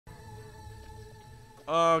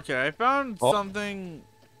Okay, I found Oh, something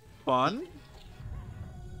fun.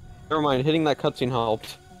 never mind. Hitting that cutscene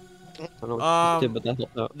helped. I don't know what it did, Um, but that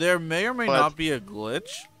helped out. there may or may But not be a glitch.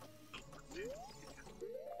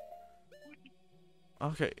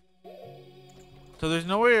 Okay, so there's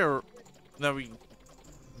no way that we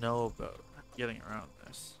know about getting around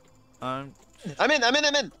this. Um, I'm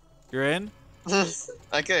in. you're in?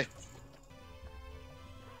 Okay.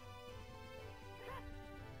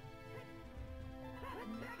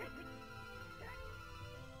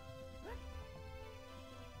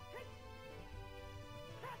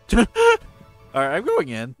 All right, I'm going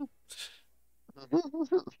in.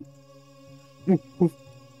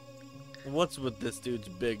 What's with this dude's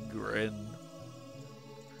big grin?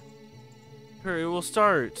 Hurry, we'll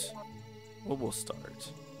start. Well, we'll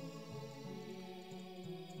start.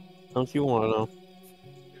 Don't you want to know?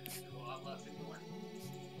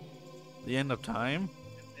 The end of time?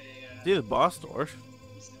 See the boss door.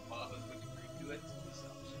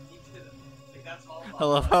 I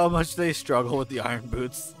love how much they struggle with the iron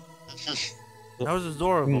boots. That was his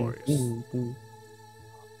Zora voice.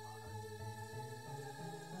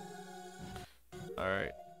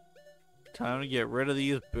 Alright. Time to get rid of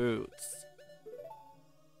these boots.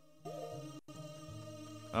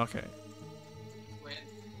 Okay.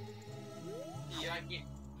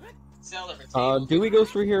 Do we go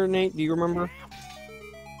through here, Nate? Do you remember?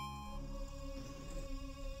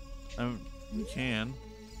 We can.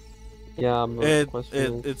 Yeah,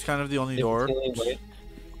 It's kind of the only door.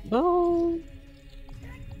 No.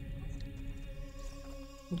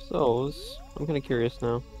 So, I'm kind of curious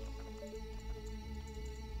now.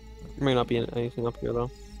 There may not be anything up here, though.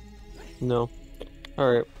 No.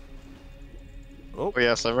 Alright. Oh,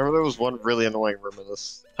 Yes, I remember there was one really annoying room in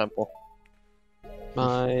this temple.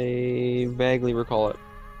 I vaguely recall it.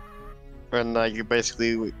 And you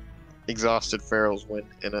basically exhausted Pharaoh's wind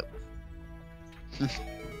in it.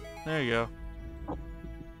 there you go.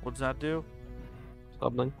 What's that do?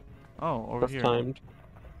 Something. Oh, over Rough here. timed.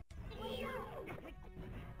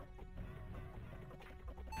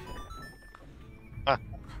 Ah.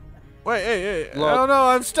 Wait, hey. Look. Oh no,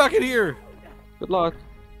 I'm stuck in here. Good luck.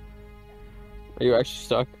 Are you actually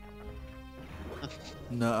stuck?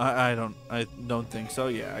 No, I don't think so.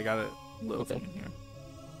 Yeah, I got a little thing in here.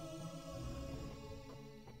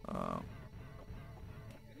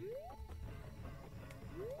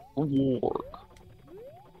 Work.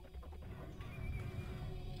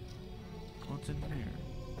 What's in here?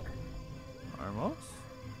 Armos?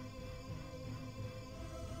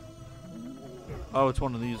 Oh, it's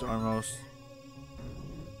one of these Armos.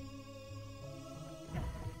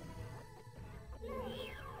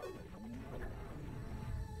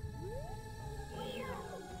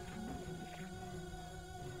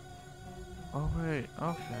 Oh wait,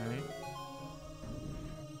 okay.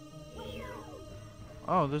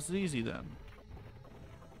 Oh, this is easy then.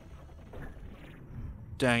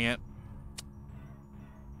 Dang it.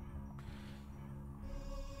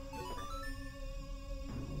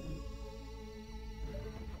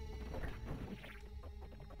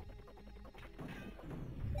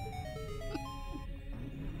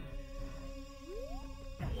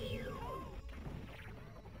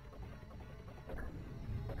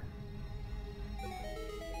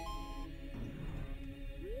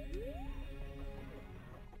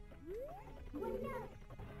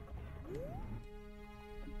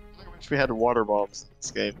 I wish we had water bombs in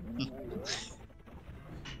this game.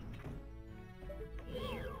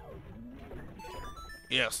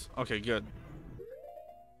 Yes. Okay, good.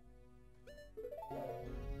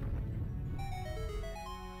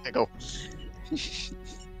 I go.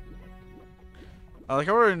 I like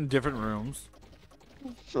how we're in different rooms.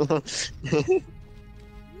 I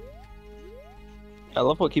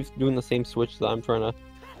love how it keeps doing the same switch that I'm trying to.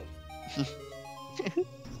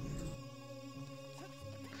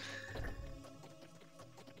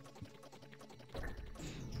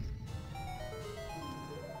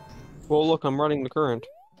 Well, look, I'm running the current.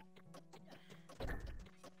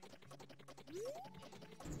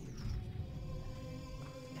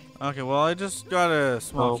 Okay, well, I just got a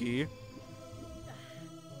small key.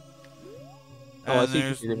 Oh, I And see you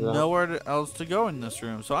there's figured it out. nowhere else to go in this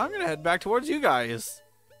room, so I'm gonna head back towards you guys.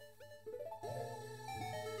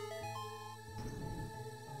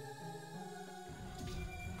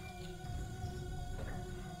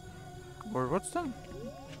 Or what's done?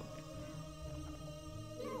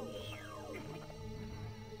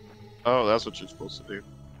 Oh, that's what you're supposed to do.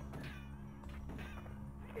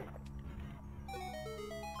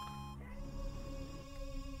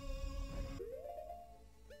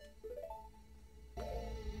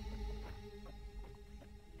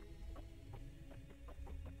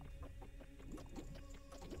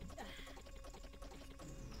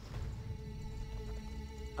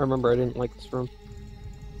 I remember I didn't like this room.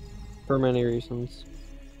 For many reasons.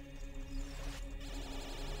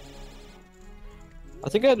 I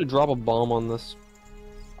think I had to drop a bomb on this.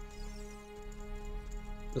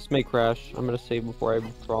 This may crash. I'm gonna save before I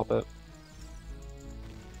drop it.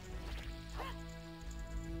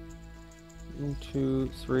 1, 2,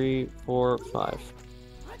 3, 4, 5.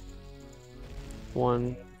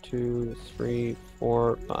 1, 2, 3,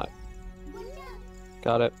 4, 5.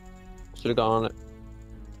 Got it. Should have gone on it.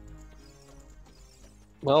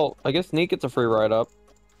 Well, I guess Nate gets a free ride up.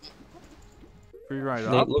 Free ride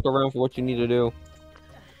Nate, up? look around for what you need to do.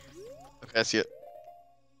 Okay, I see it.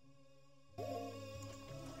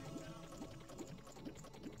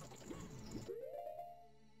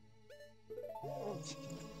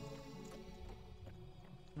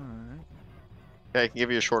 Alright. Okay, I can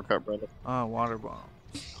give you a shortcut, brother. Water bomb.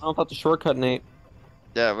 I don't know if that's a shortcut, Nate.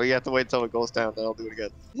 Yeah, but you have to wait until it goes down, then I'll do it again.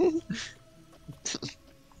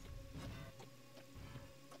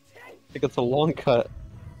 I think it's a long cut.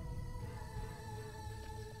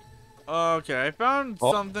 Okay, I found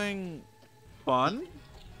Oh. something fun.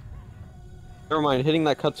 Never mind, hitting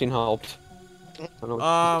that cutscene helped. I don't know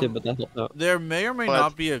what you did, but that helped out. There may or may But-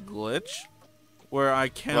 not be a glitch where I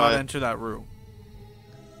cannot Right. enter that room.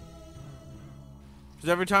 Because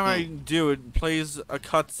every time I do, it plays a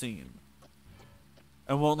cutscene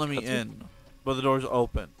and won't let me in, but the door's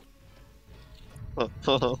open.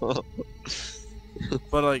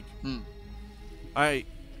 But like, I'm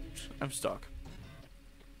stuck.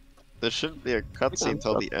 There shouldn't be a cutscene I'm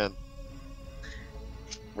till stuck. the end.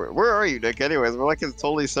 Where are you, Nick? Anyways, we're like in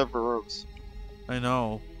totally separate rooms. I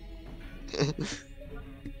know.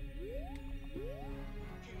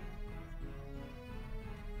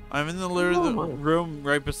 I'm in the room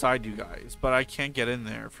right beside you guys, but I can't get in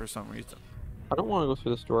there for some reason. I don't want to go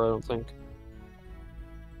through this door, I don't think.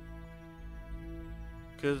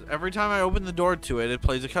 Because every time I open the door to it, it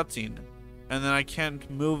plays a cutscene, and then I can't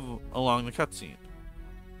move along the cutscene.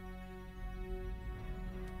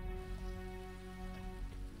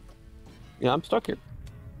 Yeah, I'm stuck here.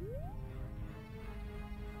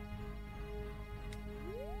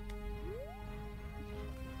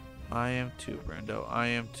 I am too, Brando. I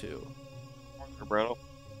am too. Brando.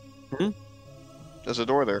 Hmm? There's a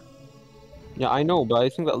door there. Yeah, I know, but I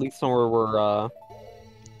think that leads somewhere where,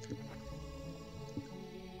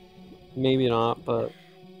 maybe not, but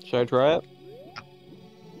should I try it?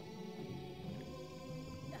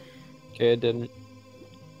 Okay, it didn't.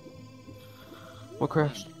 What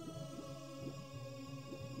crashed?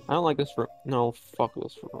 I don't like this room. No, fuck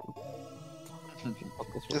this room. Fuck this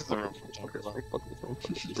room. This is the room. Fuck this room. Fuck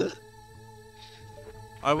this room.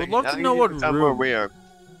 I would love Now to you know need what to tell me where room. we are.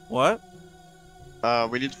 What?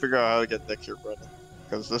 We need to figure out how to get Nick here, Brandon.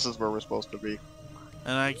 Because this is where we're supposed to be.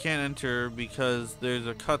 And I can't enter because there's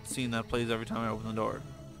a cutscene that plays every time I open the door.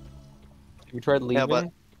 Have you tried leaving? Yeah, but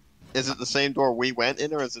is it the same door we went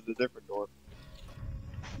in, or is it a different door?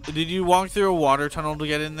 Did you walk through a water tunnel to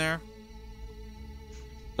get in there?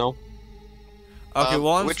 No. Okay,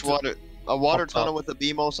 well, I'm which water? A water Up tunnel top. with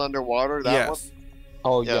the BMOS underwater? That one? Yes.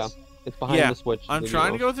 Oh, Yes. yeah. It's behind Yeah, the switch. I'm the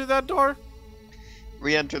trying to door. go through that door.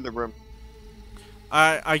 Re-enter the room.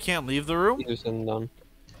 I can't leave the room. Either said and done.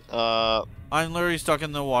 I'm literally stuck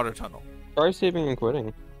in the water tunnel. Try saving and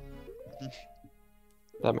quitting.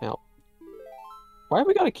 That may help. Why have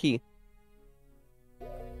we got a key?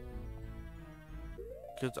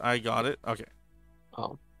 Because I got it. Okay.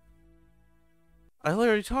 Oh. I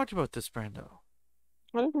literally talked about this, Brando.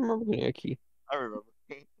 I don't remember getting a key. I remember.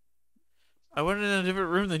 I went in a different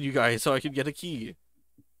room than you guys so I could get a key.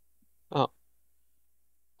 Oh.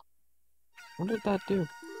 What did that do?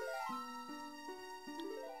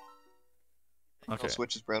 Okay. I'll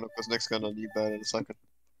switch his Brandon, because Nick's gonna need that in a second.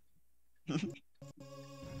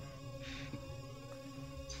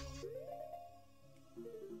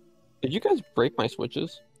 Did you guys break my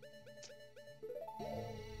switches?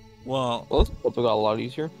 Well, Well, this also got a lot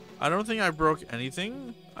easier. I don't think I broke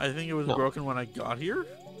anything. I think it was No. broken when I got here.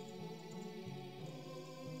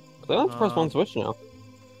 I only press one Um, switch now.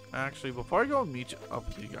 Actually, before I go meet up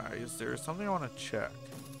with you guys, there's something I want to check.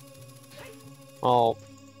 Oh,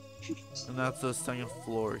 And that's the second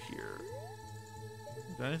floor here.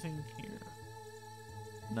 Is there anything here?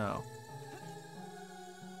 No.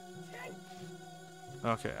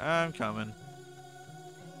 Okay, I'm coming.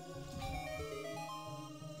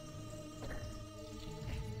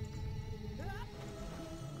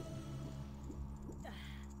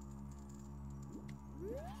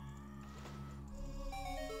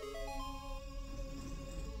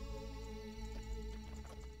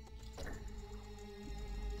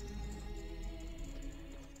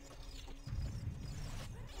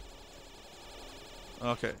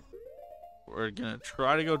 Okay. We're gonna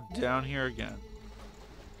try to go down here again.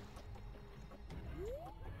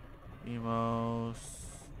 Emos.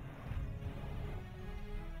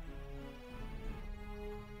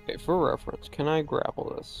 Okay, for reference, can I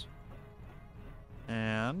grapple this?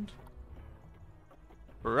 And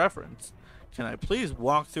for reference, can I please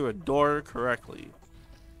walk through a door correctly?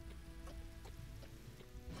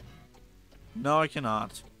 No, I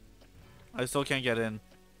cannot. I still can't get in.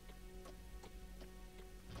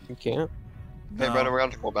 You can't? Hey, No. right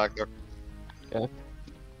around to go back there. Okay.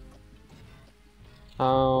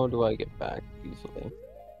 How do I get back easily?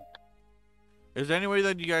 Is there any way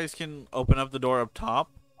that you guys can open up the door up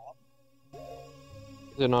top?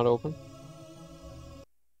 Is it not open?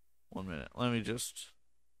 1 minute. Let me just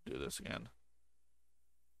do this again.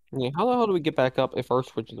 Yeah, how the hell do we get back up if our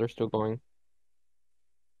switches are still going?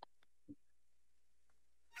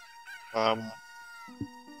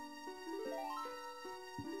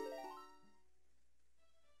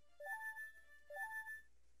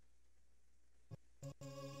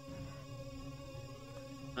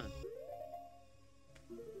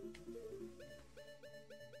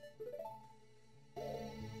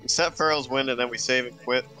 We set Pharaoh's Wind and then we save and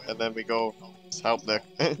quit, and then we go help Nick.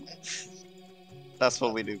 That's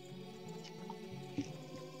what we do.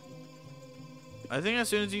 I think as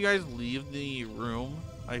soon as you guys leave the room,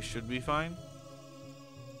 I should be fine.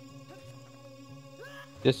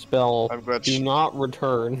 Dispel. I'm glitched. Do not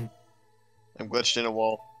return. I'm glitched in a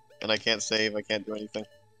wall, and I can't save, I can't do anything.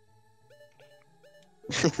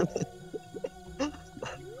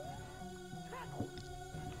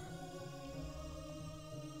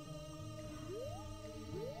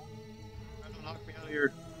 Knock me out of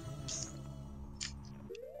here.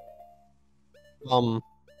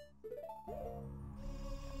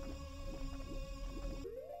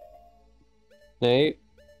 Nate?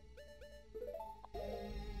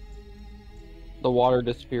 The water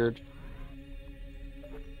disappeared.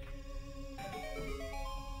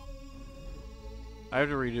 I have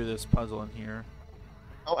to redo this puzzle in here.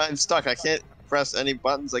 Oh, I'm stuck. I can't press any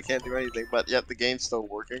buttons. I can't do anything, but yet the game's still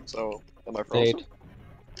working, so am I frozen?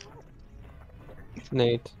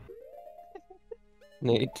 Nate.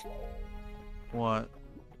 Nate. What?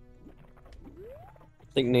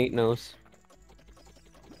 I think Nate knows.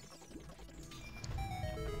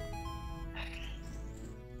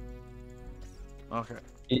 Okay.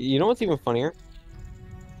 You know what's even funnier?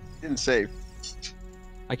 Didn't save.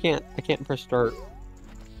 I can't press start.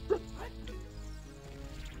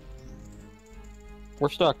 We're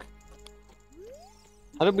stuck.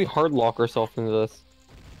 How did we hard lock ourselves into this?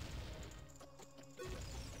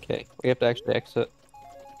 Okay, we have to actually exit.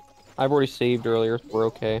 I've already saved earlier, so we're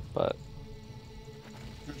okay, but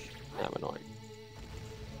I'm annoying.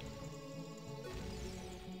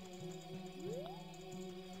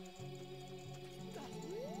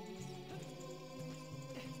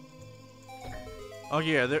 Oh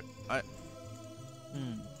yeah, there.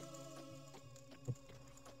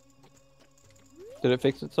 Did it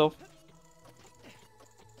fix itself?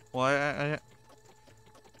 Well,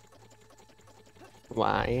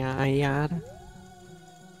 Why,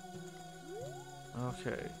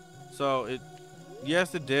 okay. So it.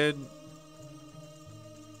 Yes, it did.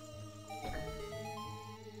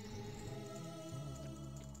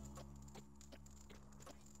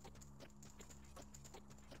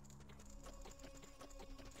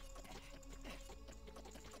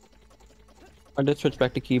 I did switch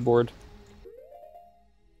back to keyboard.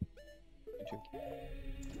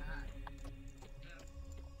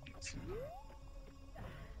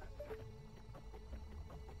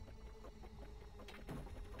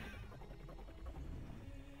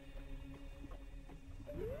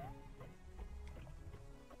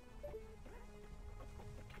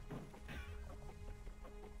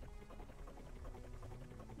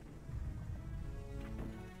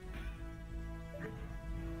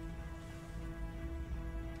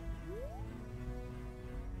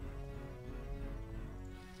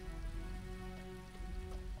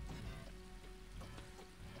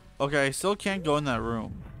 Okay, I still can't go in that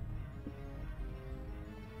room.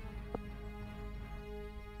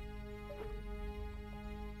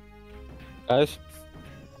 Guys?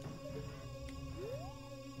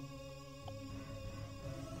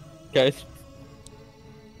 Guys?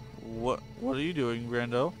 What are you doing,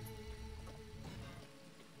 Brando?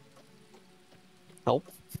 Help?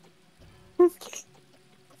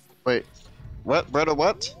 Wait. What? Brenda,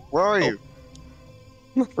 what? Where are you?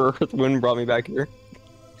 Earth wind brought me back here.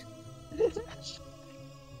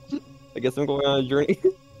 I guess I'm going on a journey.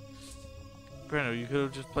 Brando, you could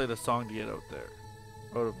have just played a song to get out there.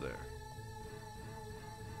 Out of there.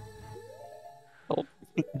 Help.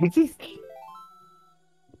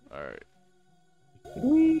 Alright.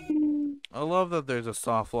 Whee! I love that there's a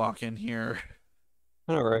soft lock in here.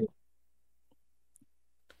 All right.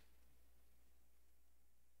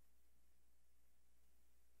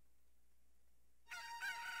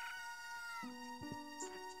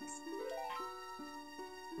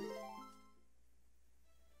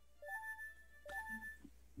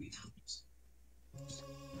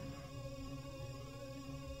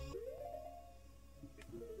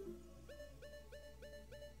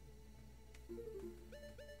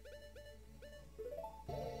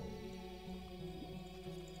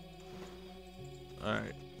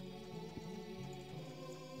 Alright.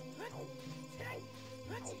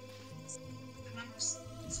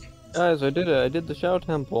 Guys, I did it. I did the Shao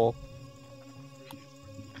Temple.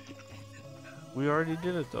 We already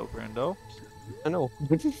did it though, Brando. I know.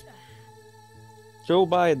 Joe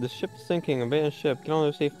Bide, the ship's sinking. Abandoned ship. Get on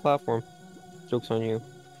a safe platform. Joke's on you.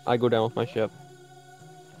 I go down with my ship.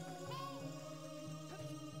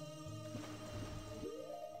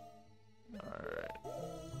 Alright.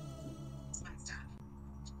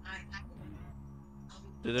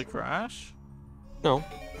 Did it crash? No.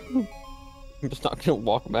 I'm just not gonna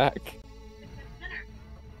walk back.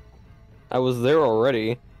 I was there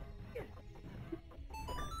already.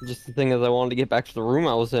 Just the thing is, I wanted to get back to the room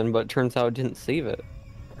I was in, but it turns out I didn't save it.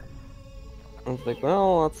 I was like,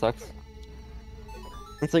 well, that sucks.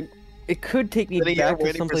 It's like, it could take me Sitting here back to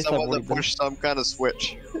waiting for someplace I've someone already to been. push some kind of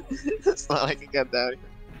switch. It's not like I can get down.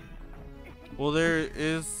 Well, there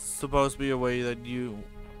is supposed to be a way that you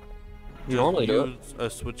You normally do it. use a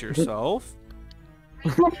switch yourself.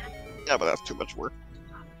 Yeah, but that's too much work.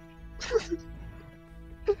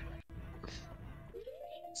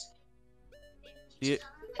 Yeah,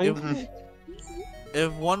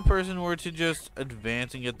 if one person were to just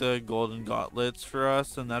advance and get the golden gauntlets for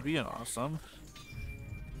us, then that'd be awesome.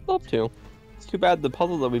 Love to. Too bad the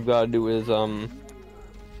puzzle that we've got to do is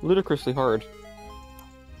ludicrously hard.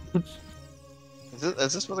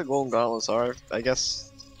 Is this what the golden gauntlets are? I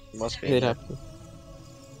guess it must be. They'd have to.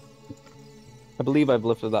 I believe I've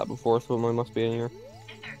lifted that before, so it must be in here.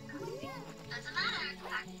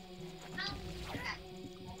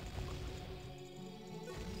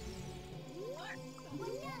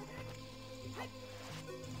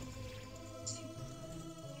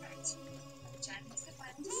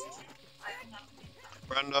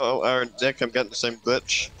 Brando or Dick, I'm getting the same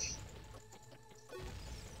glitch.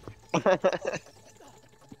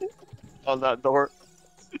 On that door.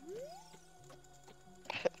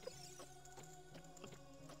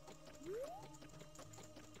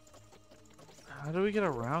 How do we get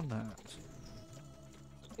around that?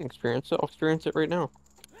 Experience it. I'll experience it right now.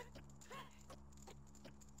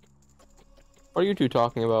 What are you two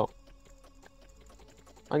talking about?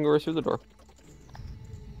 I can go right through the door.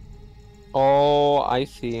 Oh, I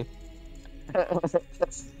see.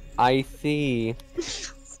 I see.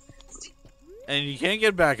 And you can't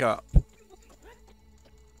get back up.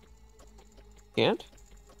 Can't?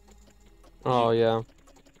 Oh, yeah.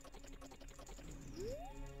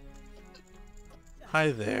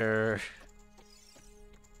 Hi there.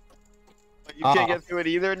 You can't get through it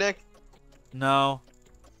either, Nick? No.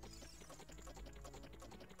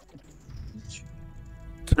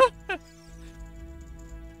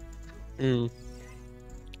 Well,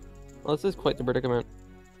 this is quite the predicament.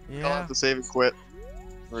 I'll Yeah. have to save and quit.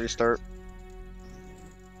 Restart.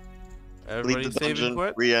 Everybody Leave the save and dungeon.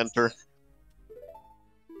 quit. Re-enter.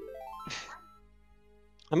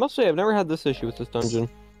 I must say, I've never had this issue with this dungeon.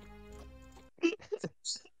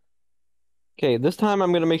 Okay, this time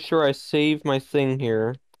I'm gonna make sure I save my thing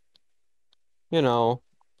here. You know,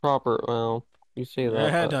 proper. Well, you say that.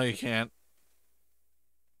 Yeah, But... no, you can't.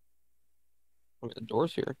 I mean, the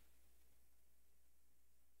door's here.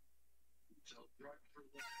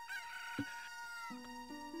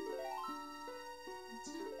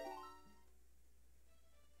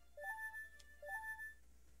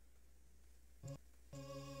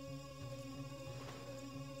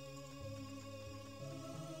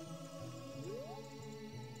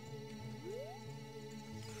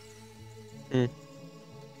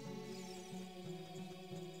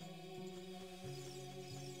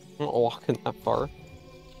 I'm not walking that far.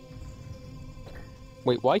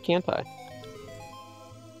 Wait, why can't I?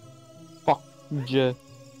 Fuck.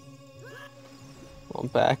 I'm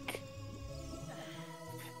back.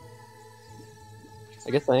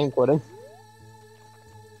 I guess I am quitting.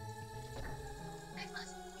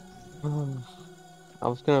 I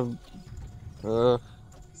was gonna. Okay.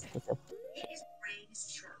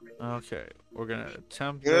 Okay, we're gonna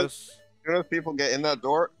attempt Good. this. As soon as people get in that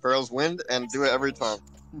door, Pharaoh's wind, and do it every time.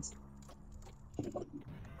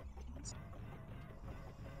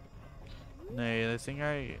 Nate, I think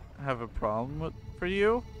I have a problem for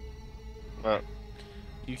you. What?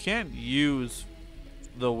 You can't use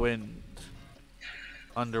the wind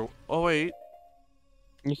under. Oh wait.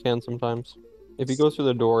 You can sometimes. If he goes through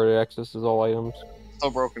the door, it accesses all items.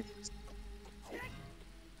 Still broken.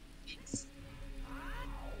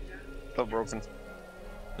 Still broken.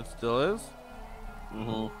 It still is?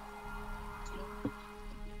 Mm-hmm.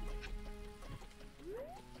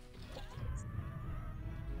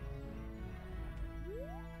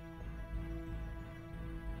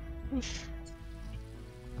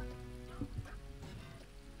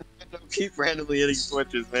 Keep randomly hitting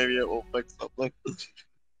switches. Maybe it will fix something.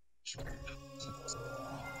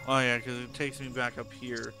 Oh yeah, because it takes me back up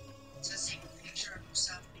here.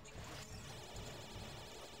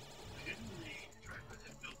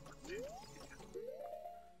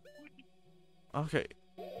 Okay.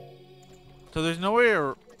 So there's no way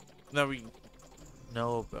that we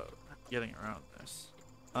know about getting around this.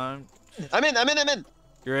 I'm in.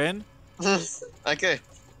 You're in? Okay.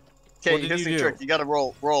 What Okay, did here's you the do? trick. You gotta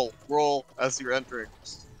roll as you're entering.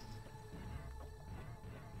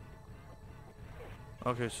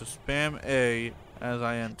 Okay, so spam A as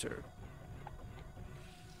I enter.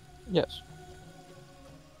 Yes.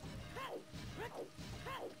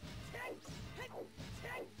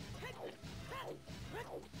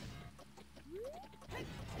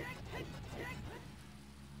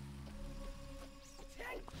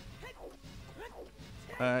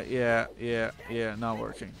 Yeah, not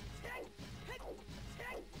working.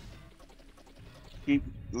 Keep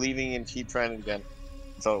leaving and keep trying it again.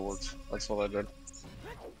 That's how it works. That's what I did.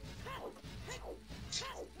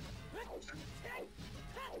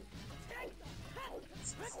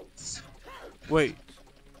 Wait.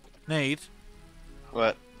 Nate,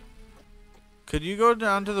 What? could you go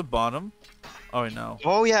down to the bottom? Oh wait, no.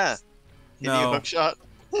 Oh yeah. Give me a No. hook shot.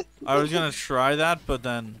 I was gonna try that, but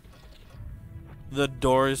then the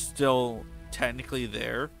door is still technically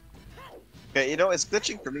there. Okay, you know it's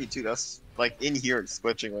glitching for me too. That's like in here it's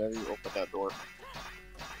glitching whenever you open that door.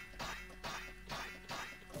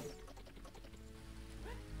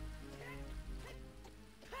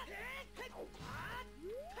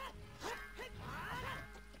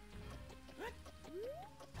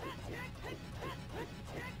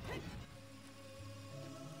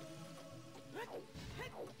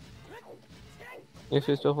 You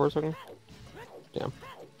stay still for a second? Damn.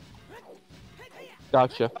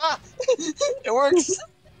 Gotcha. Ah! It works!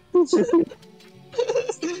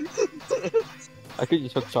 I could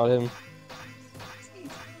just hook shot him.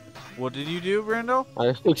 What did you do, Brando?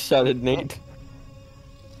 I hook shotted Nate.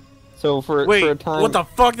 So for Wait, a time. what the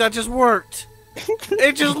fuck? That just worked!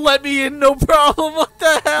 It just let me in, no problem. What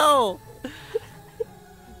the hell?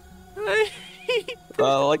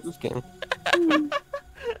 I like this game.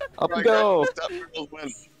 Up we go.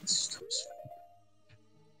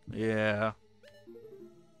 Yeah.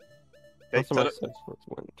 That's my 6 first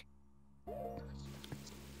wind.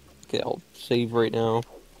 Okay, I'll save right now.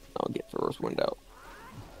 I'll get first wind out.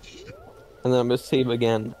 And then I'm gonna save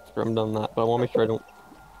again after I'm done that, but I wanna make sure I don't.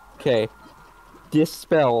 Okay.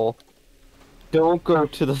 Dispel. Don't go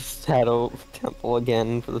to the Shadow Temple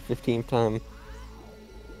again for the 15th time.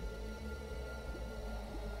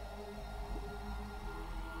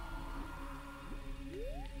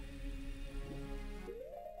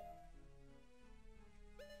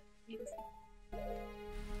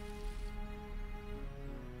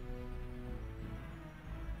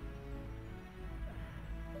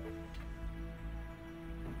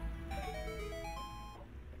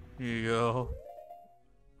 Here you go.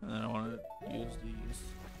 And then I want to use these.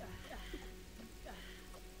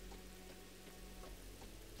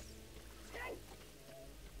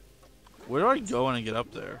 Where do I go when I get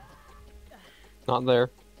up there? Not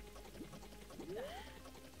there.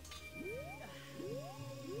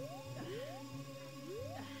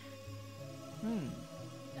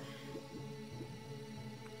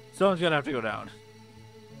 Someone's gonna have to go down.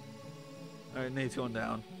 Alright, Nate's going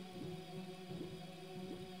down.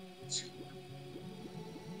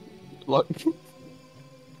 Look.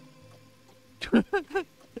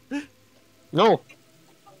 No!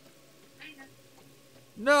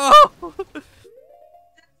 No!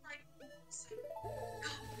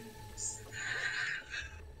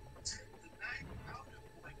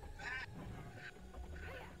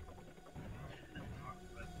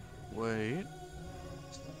 Wait.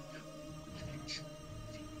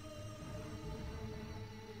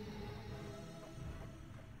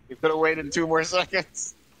 You could have waited 2 more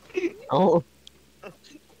seconds. Oh.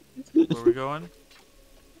 Where are we going?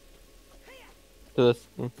 To this.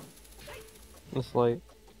 This light.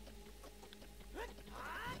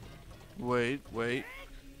 Wait, wait.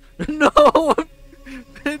 No!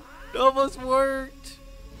 It almost worked!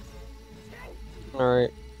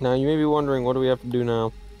 Alright. Now you may be wondering, what do we have to do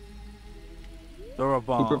now? Throw a Be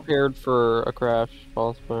bomb. prepared for a crash,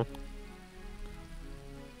 possibly.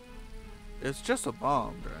 It's just a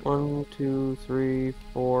bomb, Brando. 1, 2, 3,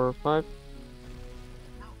 4, 5.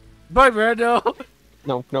 Bye, Brando!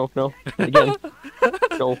 No, no, no. Again.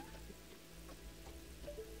 No.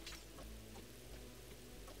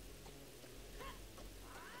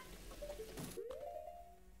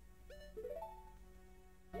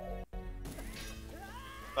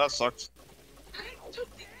 That sucks.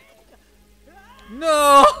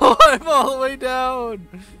 No! I'm all the way down!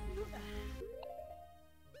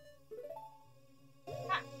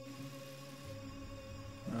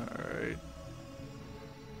 Alright.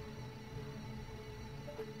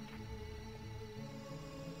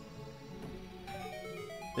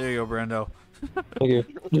 There you go, Brando. Thank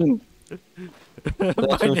you. That's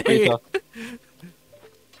My pretty name. tough.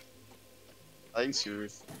 Are you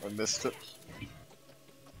serious? I missed it.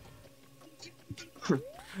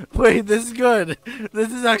 Wait, this is good. This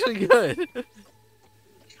is actually good.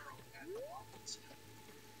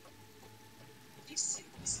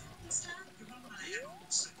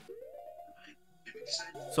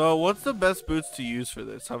 So, what's the best boots to use for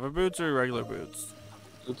this? Hover boots or regular boots?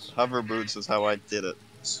 Hover boots is how I did it.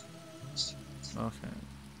 Okay.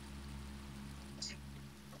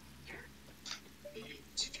 This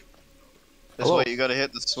Hello. way, you gotta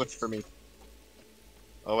hit the switch for me.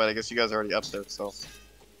 Oh wait, I guess you guys are already up there, so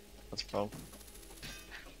that's a problem.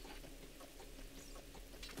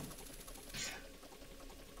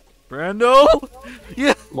 Brando?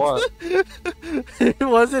 Yeah. What? It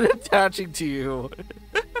wasn't attaching to you.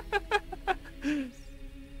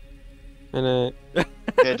 And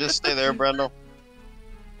Okay, just stay there, Brendo.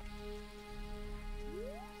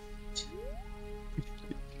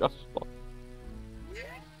 just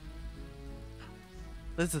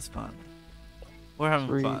This is fun. We're having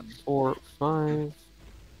 3, fun. 4, 5.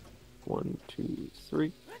 1, 2,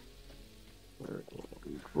 3.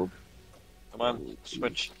 Come on,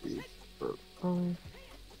 switch. 3, 4,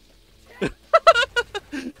 5.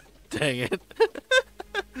 Dang it.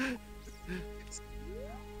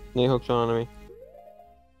 Nate hooked on me.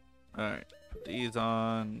 Alright. Put these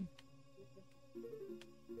on.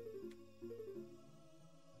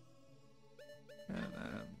 And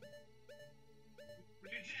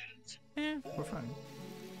then. We're fine.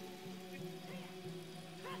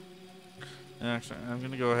 Actually, I'm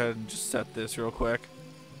gonna go ahead and just set this real quick.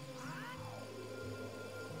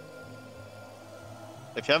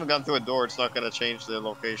 If you haven't gone through a door, it's not gonna change the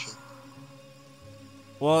location.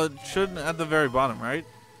 Well, it shouldn't at the very bottom, right?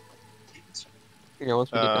 Yeah,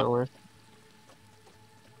 once we get down there.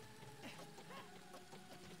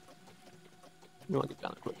 You want to get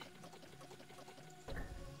down there quick.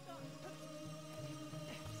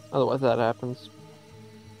 Otherwise that happens.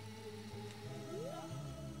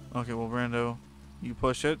 Okay, well, Brando, you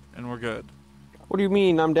push it, and we're good. What do you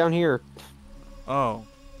mean? I'm down here. Oh.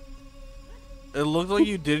 It looked like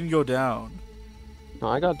you didn't go down. No,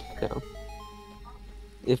 I got down.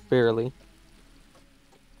 If barely.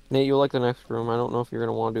 Nate, you'll like the next room. I don't know if you're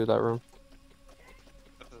going to want to do that room.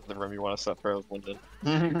 This is the room you want to set Pharaoh's wind in.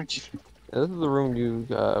 Yeah, this is the room you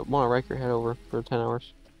want to rack your head over for 10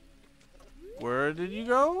 hours. Where did you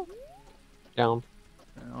go? Down.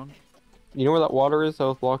 Down. You know where that water is that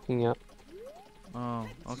was blocking you? Oh,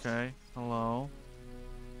 okay. Hello.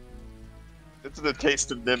 It's the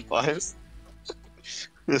taste of dim pies.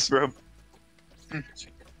 This room.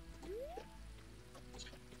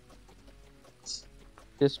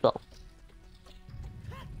 Dispel.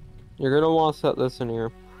 You're going to want to set this in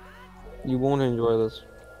here. You won't enjoy this.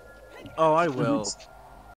 Oh, I will.